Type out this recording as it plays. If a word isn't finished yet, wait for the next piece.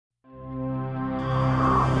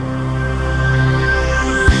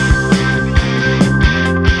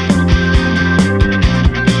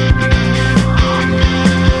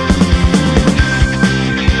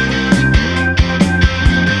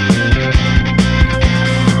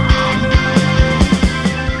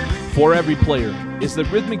For every player, it's the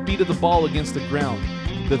rhythmic beat of the ball against the ground,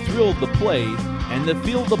 the thrill of the play, and the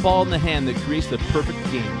feel of the ball in the hand that creates the perfect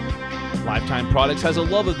game. Lifetime Products has a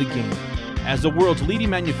love of the game. As the world's leading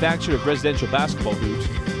manufacturer of residential basketball hoops,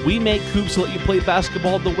 we make hoops to let you play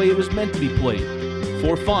basketball the way it was meant to be played.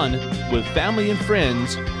 For fun, with family and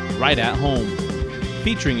friends, right at home.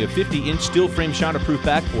 Featuring a 50-inch steel frame shatterproof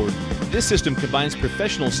backboard, this system combines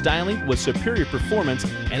professional styling with superior performance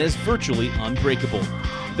and is virtually unbreakable.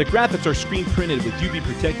 The graphics are screen printed with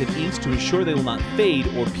UV-protected inks to ensure they will not fade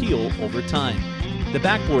or peel over time. The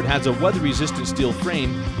backboard has a weather-resistant steel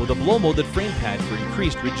frame with a blow-molded frame pad for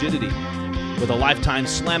increased rigidity. With a Lifetime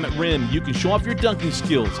Slam-It rim, you can show off your dunking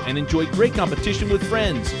skills and enjoy great competition with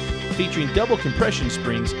friends. Featuring double compression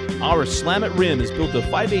springs, our Slam-It rim is built of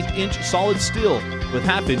 5/8-inch solid steel with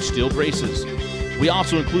half-inch steel braces. We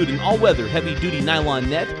also include an all-weather heavy-duty nylon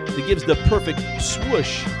net that gives the perfect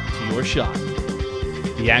swoosh to your shot.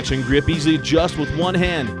 The action grip easily adjusts with one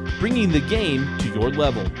hand, bringing the game to your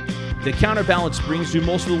level. The counterbalance springs do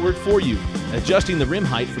most of the work for you, adjusting the rim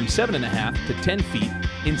height from 7.5 to 10 feet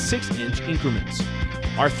in 6-inch increments.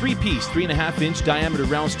 Our 3-piece, 3.5-inch diameter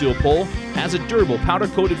round steel pole has a durable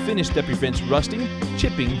powder-coated finish that prevents rusting,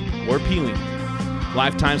 chipping, or peeling.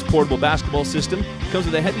 Lifetime's portable basketball system comes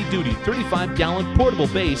with a heavy-duty 35-gallon portable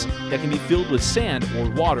base that can be filled with sand or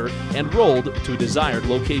water and rolled to a desired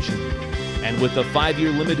location. And with a 5-year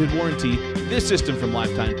limited warranty, this system from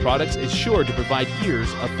Lifetime Products is sure to provide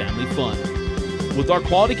years of family fun. With our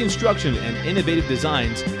quality construction and innovative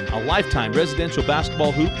designs, a Lifetime residential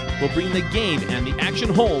basketball hoop will bring the game and the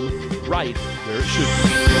action home right where it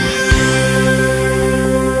should be.